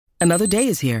Another day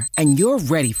is here, and you're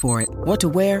ready for it. What to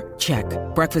wear? Check.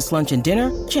 Breakfast, lunch, and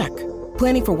dinner? Check.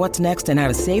 Planning for what's next and how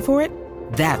to save for it?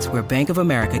 That's where Bank of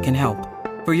America can help.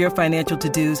 For your financial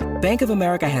to-dos, Bank of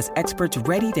America has experts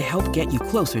ready to help get you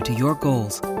closer to your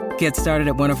goals. Get started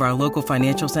at one of our local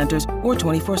financial centers or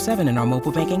 24/7 in our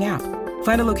mobile banking app.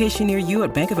 Find a location near you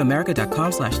at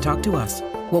bankofamerica.com/talktous.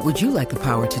 What would you like the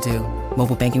power to do?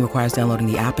 Mobile banking requires downloading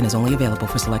the app and is only available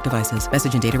for select devices.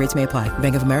 Message and data rates may apply.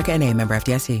 Bank of America N.A., member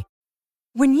FDIC.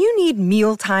 When you need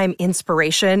mealtime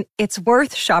inspiration, it's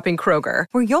worth shopping Kroger,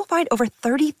 where you'll find over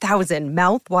 30,000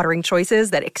 mouth-watering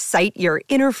choices that excite your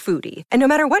inner foodie. And no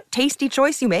matter what tasty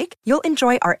choice you make, you'll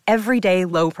enjoy our everyday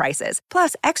low prices,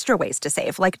 plus extra ways to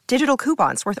save, like digital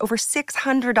coupons worth over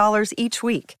 $600 each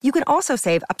week. You can also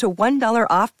save up to $1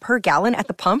 off per gallon at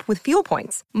the pump with fuel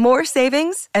points. More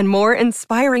savings and more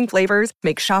inspiring flavors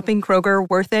make shopping Kroger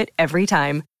worth it every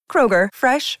time. Kroger,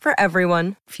 fresh for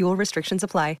everyone. Fuel restrictions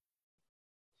apply.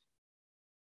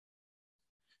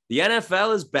 The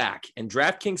NFL is back, and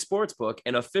DraftKings Sportsbook,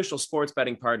 an official sports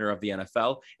betting partner of the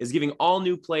NFL, is giving all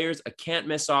new players a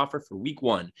can't-miss offer for Week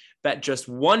 1. Bet just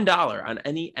 $1 on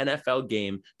any NFL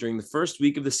game during the first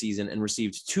week of the season and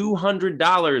receive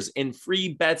 $200 in free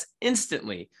bets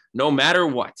instantly, no matter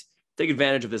what. Take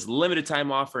advantage of this limited-time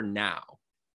offer now.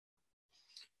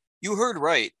 You heard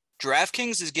right.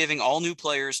 DraftKings is giving all new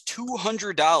players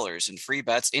 $200 in free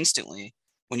bets instantly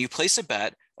when you place a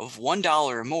bet of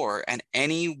 $1 or more on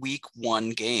any Week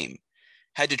 1 game.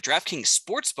 Head to DraftKings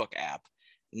Sportsbook app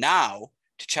now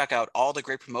to check out all the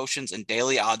great promotions and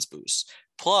daily odds boosts.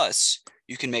 Plus,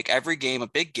 you can make every game a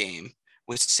big game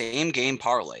with same game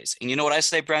parlays. And you know what I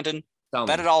say, Brendan?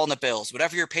 Bet it all on the Bills.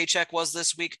 Whatever your paycheck was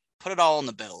this week, put it all on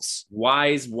the Bills.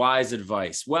 Wise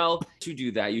advice. Well, to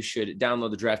do that, you should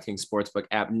download the DraftKings Sportsbook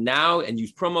app now and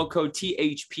use promo code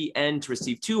THPN to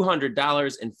receive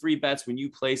 $200 in free bets when you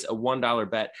place a $1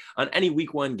 bet on any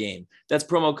Week 1 game. That's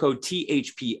promo code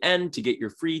THPN to get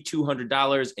your free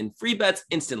 $200 in free bets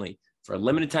instantly for a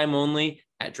limited time only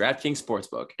at DraftKings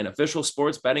Sportsbook, an official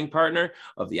sports betting partner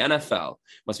of the NFL.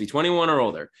 Must be 21 or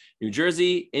older. New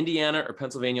Jersey, Indiana, or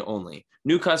Pennsylvania only.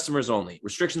 New customers only.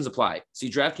 Restrictions apply. See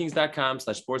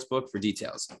DraftKings.com/sportsbook for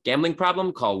details. Gambling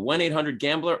problem? Call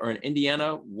 1-800-GAMBLER or in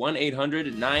Indiana,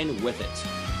 1-800-9-WITH-IT.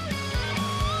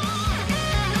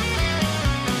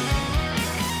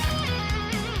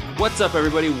 What's up,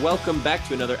 everybody? Welcome back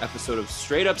to another episode of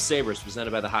Straight Up Sabres,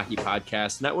 presented by the Hockey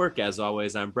Podcast Network. As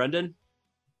always, I'm Brendan.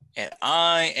 And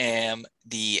I am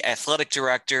the athletic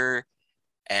director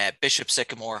at Bishop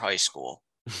Sycamore High School.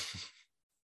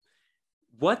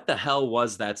 What the hell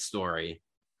was that story?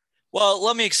 Well,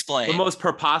 let me explain. The most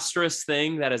preposterous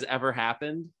thing that has ever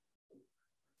happened?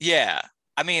 Yeah.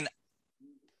 I mean,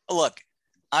 look,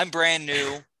 I'm brand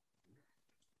new.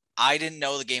 I didn't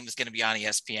know the game was going to be on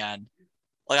ESPN.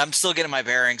 Like, I'm still getting my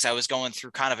bearings. I was going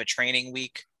through kind of a training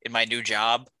week in my new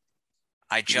job.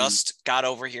 I just got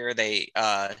over here. They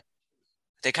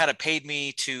kind of paid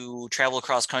me to travel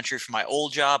across country for my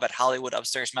old job at Hollywood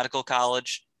Upstairs Medical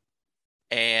College.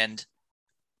 And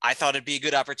I thought it'd be a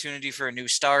good opportunity for a new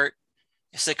start.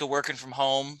 Sick of working from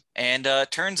home. And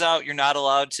turns out you're not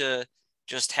allowed to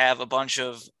just have a bunch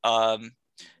of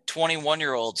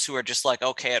 21-year-olds who are just like,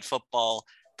 okay, at football,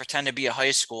 pretend to be a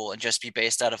high school and just be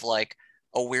based out of like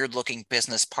a weird looking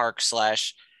business park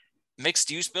 /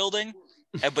 mixed use building.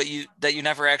 But you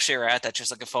never actually are at. That's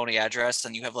just like a phony address,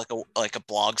 and you have like a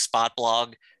blogspot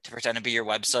blog to pretend to be your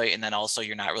website, and then also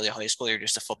you're not really a high school, you're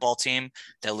just a football team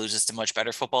that loses to much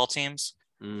better football teams.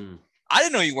 I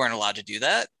didn't know you weren't allowed to do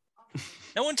that.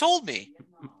 No one told me.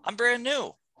 I'm brand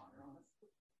new.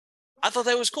 I thought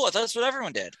that was cool. I thought that's what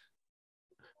everyone did.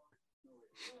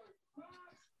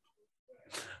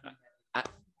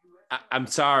 I'm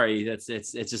sorry.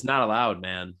 It's just not allowed,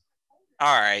 man.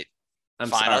 All right. I'm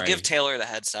fine. Sorry. I'll give Taylor the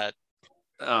headset.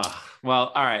 Oh,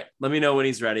 well, all right. Let me know when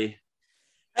he's ready.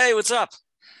 Hey, what's up?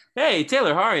 Hey,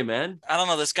 Taylor, how are you, man? I don't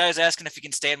know. This guy's asking if he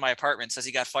can stay in my apartment. Says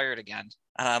he got fired again.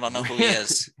 And I don't know who he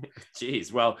is.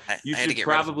 Jeez. Well, you should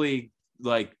probably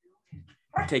like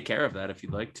take care of that if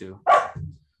you'd like to. Or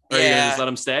are you gonna just let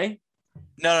him stay?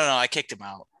 No. I kicked him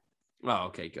out. Oh,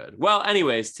 okay, good. Well,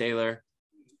 anyways, Taylor,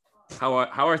 how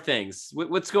are things?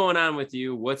 What's going on with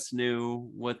you? What's new?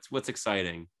 What's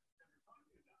exciting?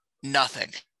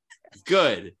 Nothing.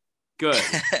 Good.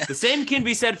 The same can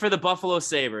be said for the Buffalo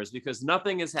Sabres because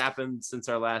nothing has happened since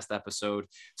our last episode.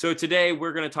 So today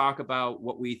we're going to talk about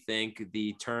what we think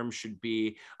the terms should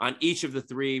be on each of the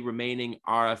 3 remaining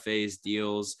RFA's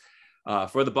deals.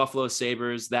 for the Buffalo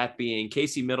Sabres, that being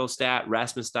Casey Middlestat,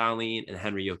 Rasmus Dahlin, and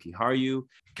Henry Jokiharju.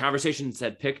 Conversations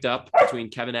had picked up between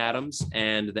Kevin Adams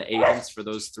and the agents for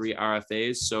those 3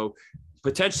 RFAs. So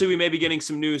potentially we may be getting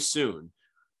some news soon.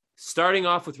 Starting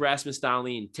off with Rasmus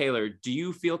Dahlin, Taylor, do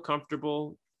you feel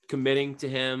comfortable committing to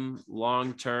him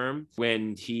long-term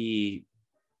when he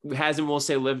hasn't, we'll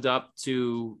say, lived up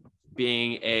to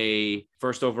being a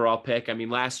first overall pick? I mean,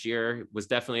 last year was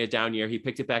definitely a down year. He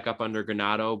picked it back up under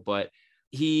Granato, but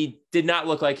he did not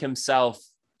look like himself,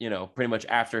 pretty much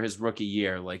after his rookie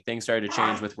year. Like, things started to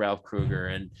change with Ralph Krueger,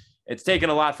 and it's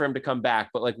taken a lot for him to come back.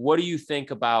 But like, what do you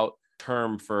think about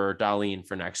term for Dahlin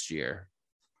for next year?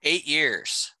 8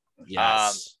 years.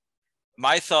 Yes.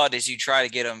 My thought is you try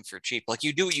to get him for cheap. Like,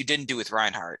 you do what you didn't do with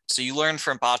Reinhart. So you learn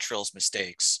from Bottrill's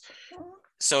mistakes.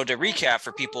 So to recap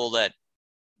for people that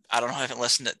I don't know, I didn't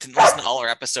listen to all our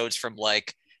episodes from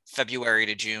like February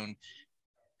to June.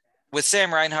 With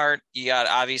Sam Reinhart, you got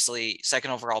obviously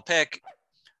second overall pick.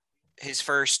 His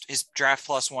draft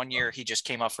plus 1 year, he just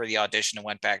came up for the audition and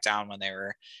went back down when they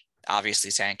were obviously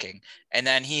tanking. And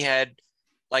then he had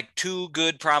like 2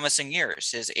 good promising years,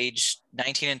 his age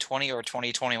 19 and 20 or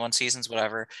 2021 seasons,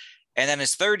 whatever. And then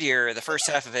his third year, the first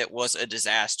half of it was a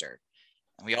disaster.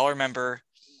 And we all remember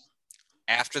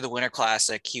after the Winter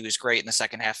Classic, he was great in the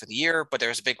second half of the year, but there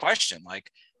was a big question.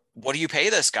 Like, what do you pay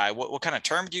this guy? What kind of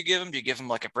term do you give him? Do you give him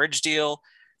like a bridge deal?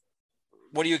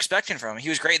 What are you expecting from him? He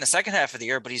was great in the second half of the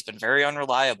year, but he's been very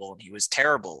unreliable and he was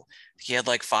terrible. He had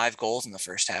like 5 goals in the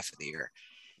first half of the year,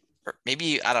 or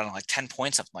maybe, I don't know, like 10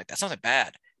 points, something like that. Something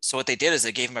bad. So what they did is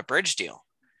they gave him a bridge deal.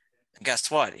 And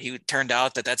guess what? He turned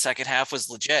out that second half was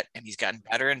legit, and he's gotten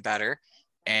better and better.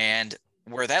 And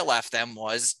where that left them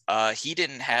was he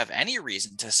didn't have any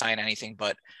reason to sign anything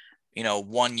but,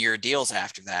 1-year deals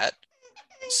after that.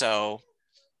 So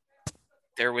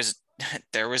there was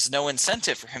no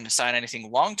incentive for him to sign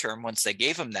anything long-term once they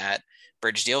gave him that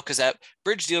bridge deal, because that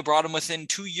bridge deal brought him within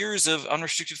 2 years of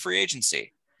unrestricted free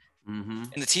agency. Mm-hmm.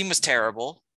 And the team was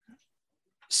terrible.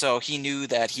 So he knew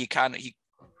that he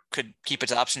could keep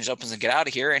his options open and get out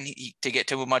of here and to get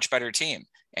to a much better team.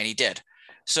 And he did.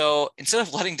 So instead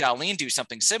of letting Dahlin do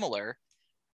something similar,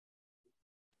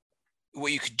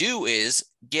 what you could do is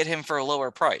get him for a lower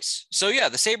price. So yeah,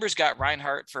 the Sabres got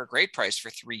Reinhart for a great price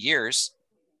for 3 years.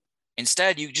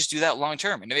 Instead, you just do that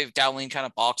long-term. And maybe if Dahlin kind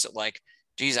of balks at like,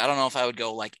 geez, I don't know if I would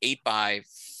go like 8 by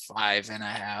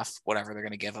 5.5, whatever they're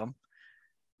going to give him.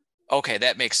 Okay,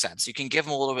 that makes sense. You can give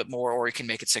him a little bit more, or you can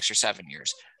make it 6 or 7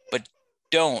 years, but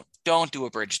don't do a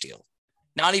bridge deal.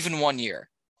 Not even 1 year.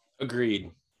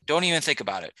 Agreed. Don't even think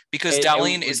about it, because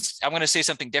Dahlin is, I'm going to say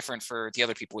something different for the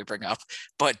other people we bring up,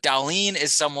 but Dahlin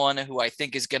is someone who I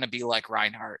think is going to be like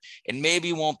Reinhart, and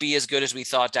maybe won't be as good as we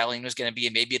thought Dahlin was going to be.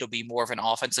 And maybe it'll be more of an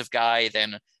offensive guy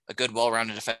than a good,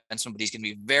 well-rounded defenseman, but he's going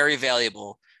to be very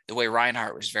valuable the way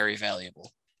Reinhart was very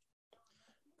valuable.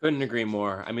 Couldn't agree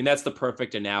more. I mean, that's the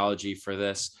perfect analogy for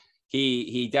this.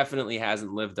 He definitely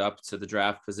hasn't lived up to the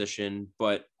draft position,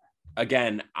 but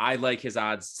again, I like his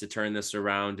odds to turn this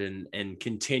around and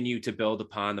continue to build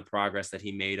upon the progress that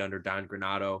he made under Don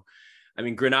Granato. I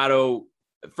mean, Granato,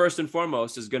 first and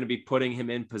foremost, is going to be putting him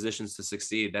in positions to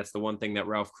succeed. That's the one thing that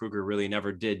Ralph Krueger really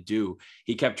never did do.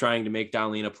 He kept trying to make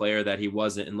Dahlin a player that he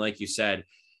wasn't. And like you said,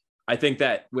 I think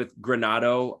that with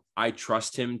Granato, I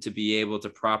trust him to be able to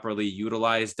properly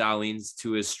utilize Dahlin's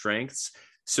to his strengths.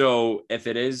 So if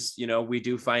it is, we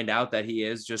do find out that he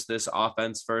is just this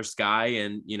offense first guy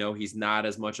and, he's not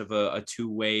as much of a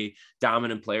two-way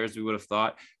dominant player as we would have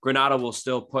thought, Granato will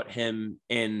still put him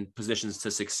in positions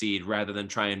to succeed rather than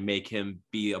try and make him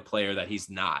be a player that he's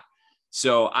not.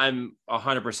 So I'm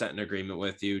 100% in agreement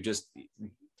with you. Just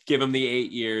give him the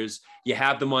 8 years. You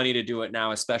have the money to do it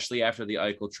now, especially after the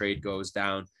Eichel trade goes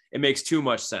down. It makes too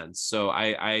much sense. So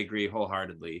I agree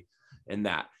wholeheartedly in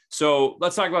that. So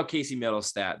let's talk about Casey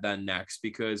Middlestat then next,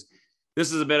 because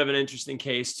this is a bit of an interesting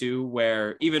case too,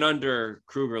 where even under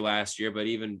Krueger last year, but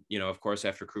even, of course,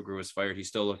 after Krueger was fired, he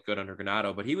still looked good under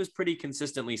Granato, but he was pretty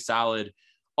consistently solid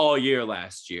all year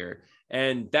last year.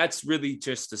 And that's really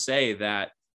just to say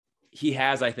that he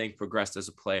has, I think, progressed as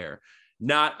a player.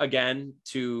 Not, again,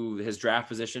 to his draft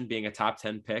position being a top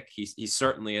 10 pick. He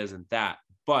certainly isn't that,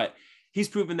 but he's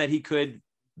proven that he could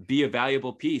be a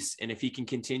valuable piece. And if he can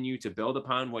continue to build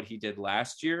upon what he did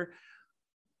last year,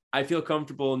 I feel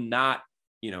comfortable not,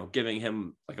 giving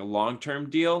him like a long-term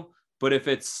deal. But if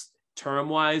it's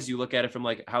term-wise, you look at it from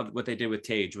like what they did with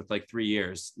Tage with like 3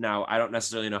 years. Now, I don't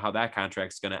necessarily know how that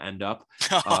contract's going to end up.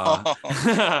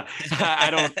 I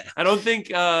don't think,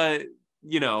 he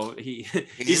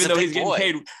even though he's getting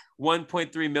paid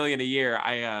 $1.3 million a year,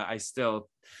 I still,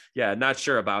 not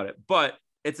sure about it. But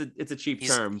it's a cheap He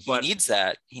term, but needs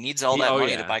that. He needs all that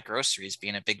money to buy groceries,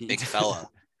 being a big fella.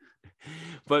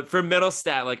 But for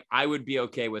Middlestat, like I would be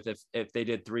okay with if they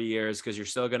did 3 years, because you're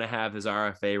still going to have his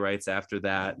RFA rights after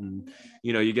that. And,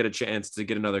 you get a chance to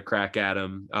get another crack at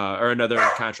him or another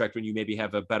contract when you maybe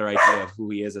have a better idea of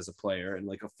who he is as a player and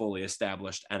like a fully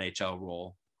established NHL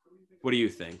role. What do you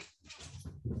think?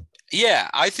 Yeah,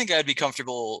 I think I'd be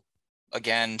comfortable.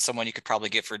 Again, someone you could probably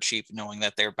get for cheap, knowing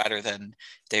that they're better than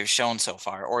they've shown so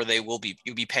far, or you'll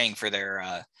be paying for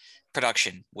their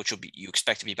production, which you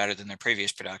expect to be better than their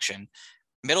previous production.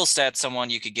 Middlestat, someone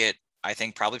you could get, I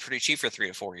think, probably pretty cheap for 3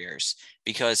 to 4 years,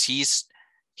 because he's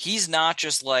not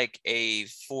just like a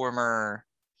former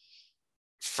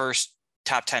first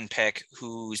top 10 pick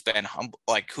who's been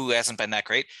who hasn't been that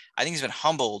great. I think he's been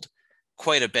humbled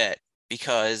quite a bit,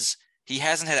 because he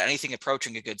hasn't had anything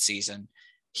approaching a good season.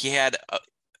 He had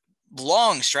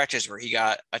long stretches where he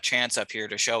got a chance up here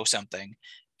to show something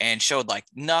and showed like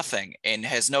nothing, and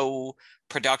has no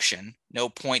production, no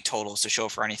point totals to show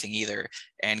for anything either,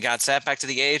 and got sent back to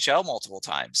the AHL multiple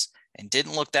times and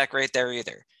didn't look that great there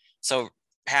either. So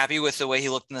happy with the way he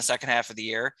looked in the second half of the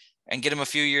year, and get him a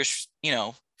few years,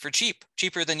 for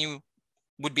cheaper than you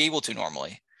would be able to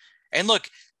normally. And look,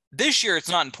 this year, it's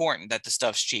not important that the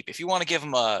stuff's cheap. If you want to give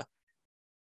him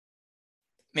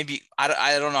maybe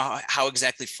I don't know how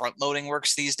exactly front loading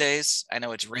works these days. I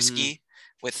know it's risky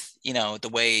with, the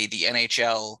way the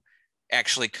NHL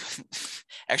actually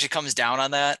comes down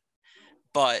on that.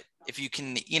 But if you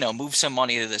can, move some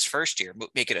money to this first year,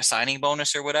 make it a signing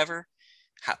bonus or whatever,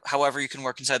 however you can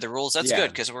work inside the rules, that's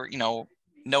good, because we're,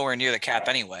 nowhere near the cap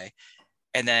anyway.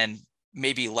 And then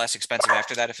maybe less expensive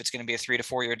after that if it's going to be a 3 to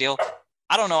 4 year deal.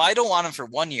 I don't know. I don't want him for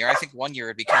 1 year. I think 1 year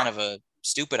would be kind of a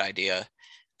stupid idea,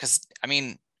 because, I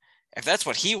mean, if that's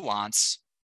what he wants,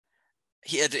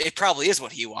 it probably is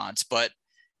what he wants, but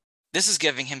this is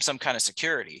giving him some kind of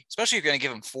security, especially if you're going to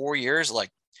give him 4 years, like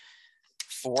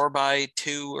 4 by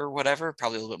 2 or whatever,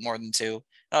 probably a little bit more than 2.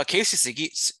 Casey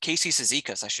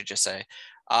Cizikas, I should just say,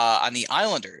 on the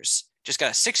Islanders, just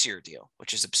got a 6-year deal,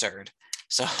 which is absurd.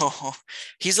 So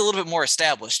he's a little bit more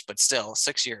established, but still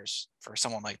 6 years for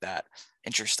someone like that.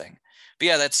 Interesting. But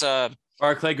yeah, that's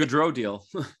Barclay Goodrow deal.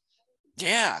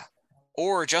 Yeah.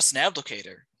 Or Justin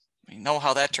Abdelkader. We know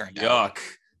how that turned out.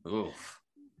 Yuck. Oof.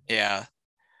 Yeah.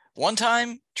 One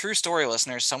time, true story,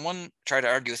 listeners, someone tried to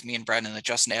argue with me and Brendan that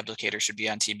Justin Abdelkader should be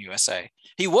on Team USA.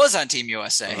 He was on Team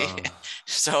USA.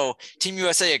 So Team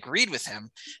USA agreed with him.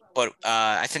 But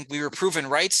I think we were proven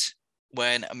right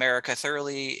when America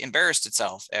thoroughly embarrassed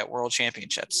itself at World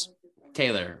Championships.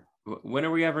 Taylor, when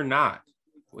are we ever not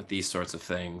with these sorts of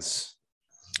things?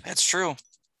 That's true.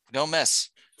 Don't miss.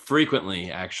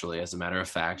 Frequently, actually, as a matter of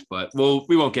fact, but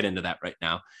we won't get into that right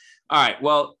now. All right.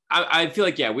 Well, I feel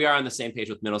like, we are on the same page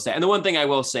with Middlestat. And the one thing I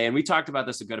will say, and we talked about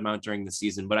this a good amount during the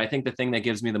season, but I think the thing that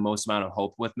gives me the most amount of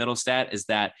hope with Middlestat is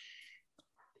that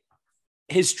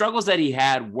his struggles that he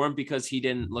had weren't because he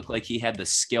didn't look like he had the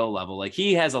skill level. Like,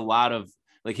 he has a lot of,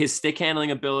 like, his stick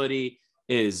handling ability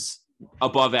is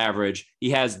above average.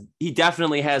 He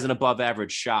definitely has an above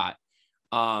average shot.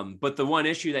 But the one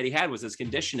issue that he had was his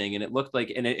conditioning, and it looked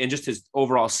like, and just his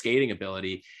overall skating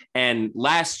ability. And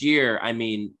last year, I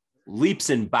mean, leaps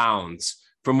and bounds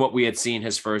from what we had seen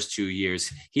his first 2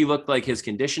 years. He looked like his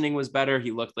conditioning was better.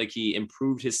 He looked like he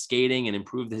improved his skating and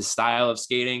improved his style of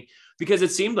skating, because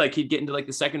it seemed like he'd get into like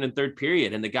the second and third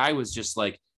period, and the guy was just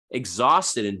like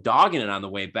exhausted and dogging it on the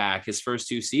way back his first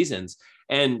 2 seasons.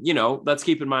 And, let's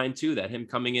keep in mind too, that him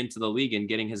coming into the league and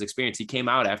getting his experience, he came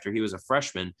out after he was a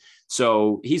freshman.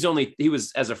 So he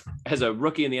was as a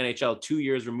rookie in the NHL, 2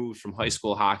 years removed from high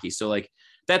school hockey. So like,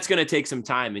 that's going to take some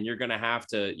time, and you're going to have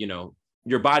to,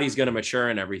 your body's going to mature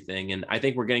and everything. And I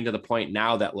think we're getting to the point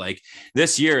now that like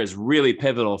this year is really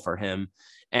pivotal for him.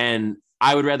 And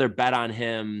I would rather bet on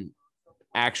him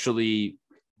actually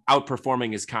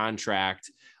outperforming his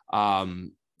contract,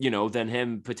 than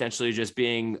him potentially just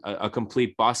being a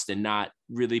complete bust and not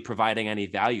really providing any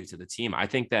value to the team. I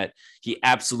think that he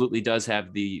absolutely does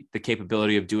have the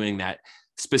capability of doing that,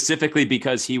 specifically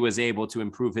because he was able to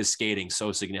improve his skating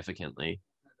so significantly.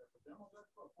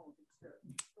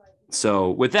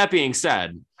 So with that being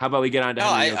said, how about we get on to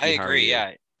I agree.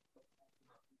 Yeah.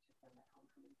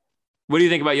 What do you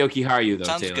think about Yoki Haru, though?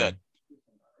 Sounds Taylor? Good.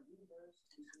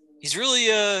 He's really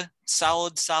a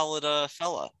solid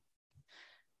fella.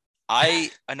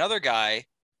 Another guy,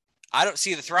 I don't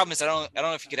see the problem is I don't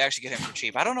know if you could actually get him for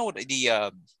cheap. I don't know what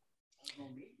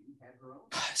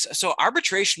so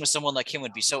arbitration with someone like him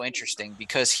would be so interesting,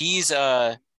 because he's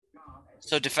so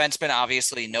defensemen,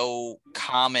 obviously no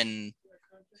common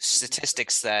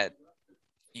statistics that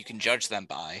you can judge them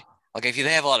by. Like if they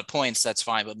have a lot of points, that's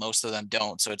fine, but most of them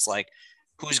don't. So it's like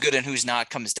who's good and who's not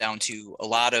comes down to a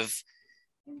lot of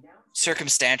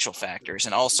circumstantial factors,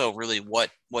 and also really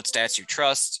what stats you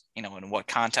trust, and what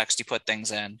context you put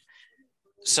things in.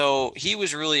 So he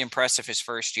was really impressive his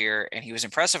first year, and he was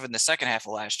impressive in the second half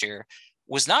of last year.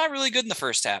 Was not really good in the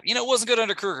first half. It wasn't good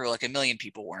under Kruger, like a million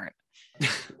people weren't.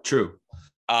 True.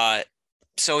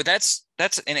 So that's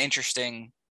an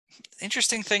interesting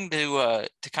thing to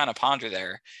kind of ponder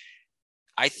there.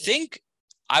 I think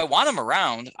I want him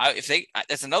around.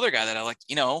 That's another guy that I like.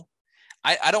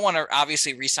 I don't want to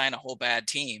obviously re-sign a whole bad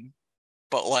team,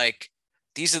 but like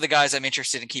these are the guys I'm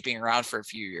interested in keeping around for a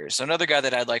few years. So another guy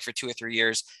that I'd like for 2 or 3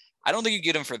 years. I don't think you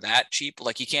get him for that cheap.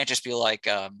 Like you can't just be like,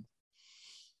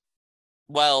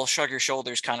 well, shrug your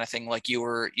shoulders kind of thing. Like you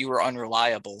were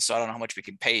unreliable, so I don't know how much we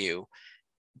can pay you,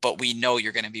 but we know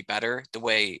you're going to be better. The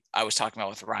way I was talking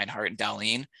about with Reinhart and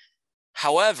Dahlin.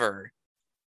 However,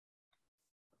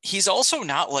 he's also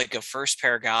not like a first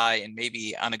pair guy, and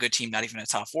maybe on a good team, not even a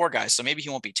top 4 guy. So maybe he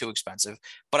won't be too expensive,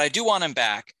 but I do want him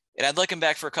back, and I'd like him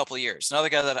back for a couple of years. Another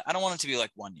guy that I don't want him to be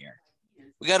like 1 year.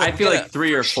 I feel like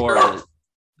 3 or 4. Sure.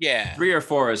 Yeah. 3 or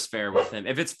 4 is fair with him.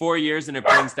 If it's 4 years and it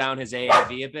brings down his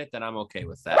AAV a bit, then I'm okay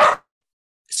with that.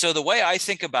 So the way I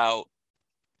think about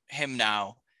him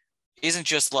now isn't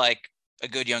just like a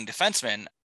good young defenseman.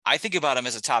 I think about him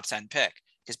as a top 10 pick,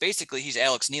 because basically he's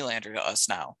Alex Nylander to us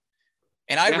now.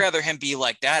 And I'd rather him be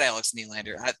like that Alex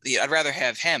Nylander. I'd rather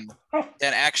have him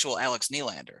than actual Alex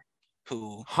Nylander,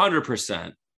 who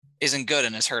 100% isn't good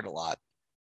and has hurt a lot.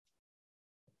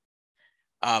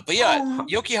 But yeah,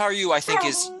 Jokiharju, I think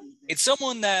it's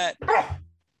someone that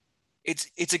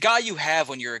it's a guy you have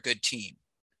when you're a good team,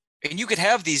 and you could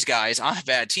have these guys on a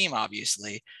bad team.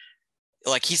 Obviously,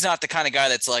 like he's not the kind of guy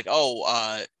that's like,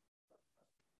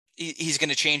 he's going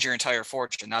to change your entire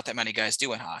fortune. Not that many guys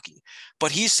do in hockey,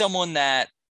 but he's someone that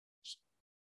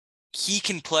he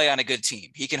can play on a good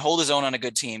team. He can hold his own on a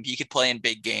good team. He could play in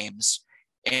big games,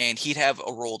 and he'd have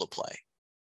a role to play.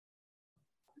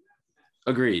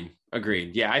 Agreed.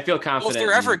 Yeah, I feel confident. Well, if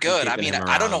they're ever good, I mean,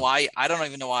 I don't know why. I don't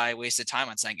even know why I wasted time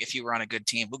on saying if you were on a good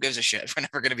team. Who gives a shit? We're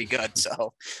never going to be good.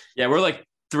 So yeah, we're like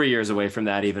 3 years away from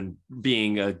that even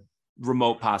being a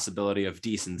remote possibility of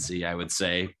decency, I would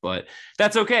say, but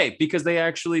that's okay because they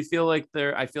actually feel like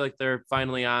I feel like they're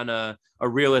finally on a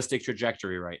realistic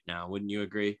trajectory right now. Wouldn't you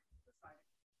agree?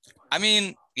 I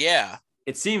mean, yeah.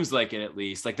 It seems like it, at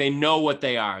least. Like they know what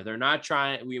they are. They're not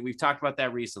trying. We've talked about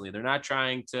that recently. They're not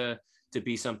trying to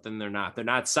be something they're not. They're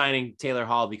not signing Taylor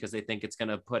Hall because they think it's going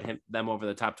to put them over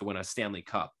the top to win a Stanley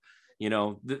Cup.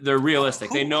 They're realistic.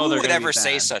 They know they're going to be bad. Who would ever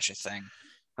say such a thing?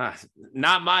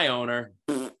 Not my owner.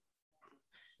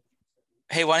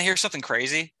 Hey, want to hear something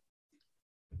crazy?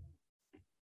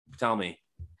 Tell me.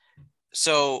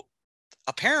 So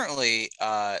apparently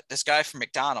this guy from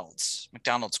McDonald's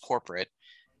corporate,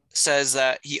 says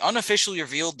that he unofficially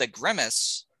revealed that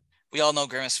Grimace, we all know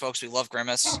Grimace, folks, we love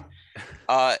Grimace,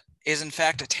 is in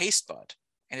fact a taste bud.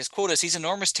 And his quote is, he's an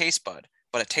enormous taste bud,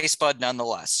 but a taste bud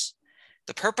nonetheless.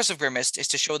 The purpose of Grimace is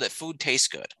to show that food tastes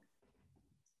good.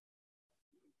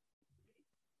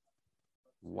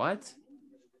 What?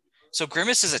 So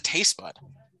Grimace is a taste bud.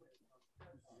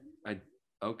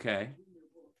 Okay.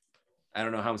 I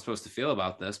don't know how I'm supposed to feel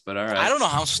about this, but all right. I don't know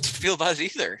how I'm supposed to feel about it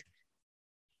either.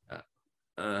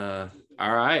 All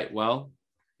right. Well,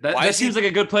 that seems like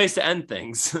a good place to end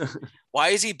things. Why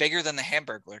is he bigger than the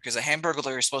Hamburglar? Because the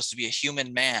Hamburglar is supposed to be a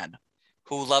human man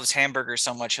who loves hamburgers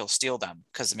so much he'll steal them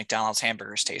because the McDonald's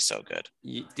hamburgers taste so good.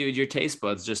 Dude, your taste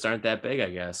buds just aren't that big, I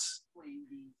guess.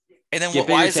 And then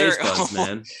why is there buds,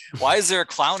 man. Why is there a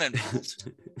clown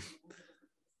involved?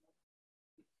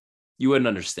 You wouldn't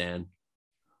understand.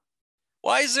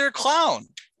 Why is there a clown?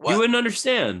 What? You wouldn't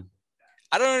understand.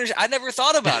 I don't understand. I never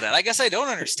thought about it. I guess I don't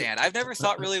understand. I've never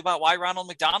thought really about why Ronald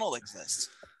McDonald exists.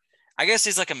 I guess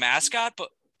he's like a mascot, but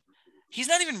he's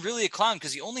not even really a clown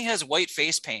because he only has white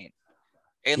face paint.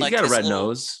 And he's got a red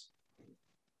nose.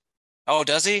 Oh,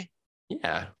 does he?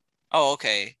 Yeah. Oh,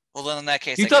 okay. Well, then in that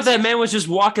case, you thought that man was just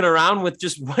walking around with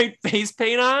just white face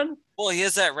paint on? Well, he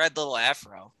has that red little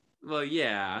afro. Well,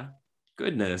 yeah.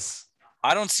 Goodness.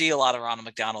 I don't see a lot of Ronald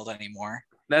McDonald anymore.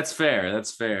 That's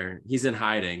fair. He's in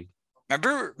hiding.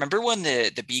 Remember when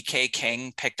the BK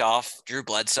King picked off Drew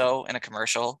Bledsoe in a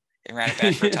commercial and ran it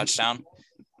back for a touchdown?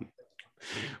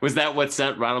 Was that what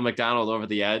sent Ronald McDonald over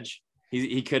the edge?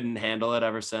 He couldn't handle it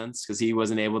ever since because he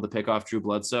wasn't able to pick off Drew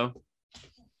Bledsoe.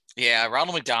 Yeah,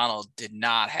 Ronald McDonald did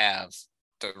not have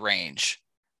the range.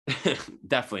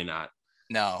 Definitely not.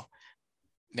 No.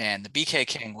 Man, the BK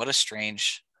King, what a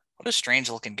strange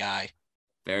looking guy.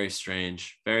 Very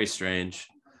strange. Very strange.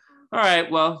 All right.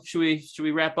 Well, should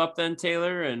we wrap up then,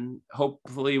 Taylor? And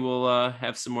hopefully we'll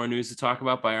have some more news to talk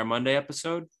about by our Monday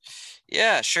episode.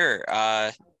 Yeah, sure.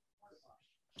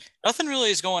 Nothing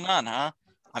really is going on, huh?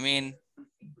 I mean,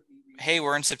 hey,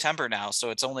 we're in September now, so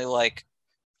it's only like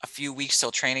a few weeks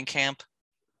till training camp.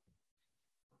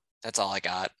 That's all I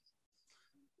got.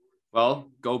 Well,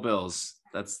 go Bills.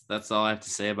 That's all I have to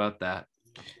say about that.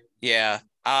 Yeah.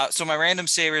 So my random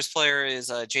Sabres player is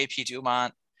JP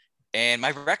Dumont, and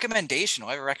my recommendation.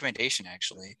 I have a recommendation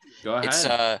actually. Go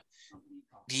ahead.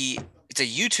 It's a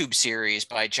YouTube series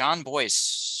by John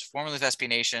Boyce, formerly with SB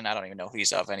Nation. I don't even know who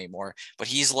he's of anymore, but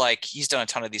he's done a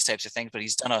ton of these types of things. But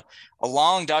he's done a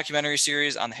long documentary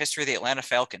series on the history of the Atlanta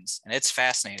Falcons, and it's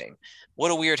fascinating. What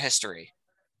a weird history.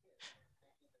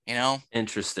 You know,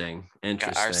 interesting.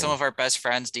 Some of our best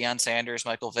friends, Deion Sanders,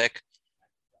 Michael Vick,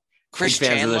 Chris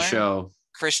Chandler. Of the show.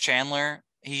 Chris Chandler.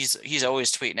 He's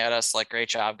always tweeting at us like, "Great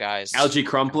job, guys." Algie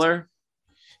Crumpler,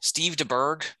 Steve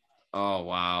DeBerg. Oh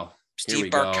wow.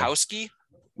 Steve Barkowski.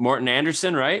 Morton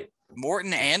Anderson, right?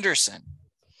 Morton Anderson.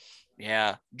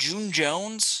 Yeah. June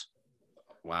Jones.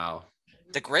 Wow.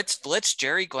 The Grits Blitz,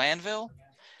 Jerry Glanville.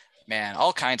 Man,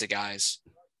 all kinds of guys.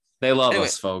 They love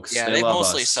us, folks. Yeah, they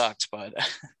mostly sucked, but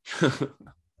a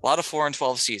lot of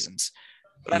 4-12 seasons.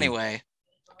 But anyway,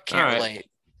 can't relate.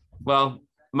 Well,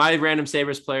 my random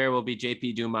Sabres player will be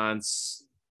JP Dumont's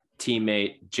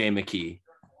teammate, Jay McKee,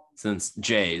 since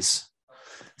Jays.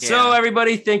 Yeah. So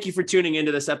everybody, thank you for tuning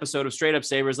into this episode of Straight Up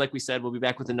Sabres. Like we said, we'll be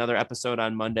back with another episode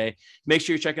on Monday. Make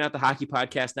sure you're checking out the Hockey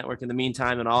Podcast Network in the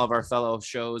meantime, and all of our fellow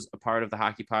shows a part of the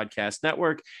Hockey Podcast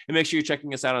Network. And make sure you're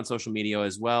checking us out on social media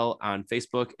as well, on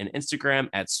Facebook and Instagram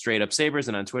at Straight Up Sabres,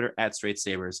 and on Twitter at Straight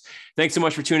Sabres. Thanks so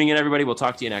much for tuning in, everybody. We'll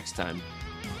talk to you next time.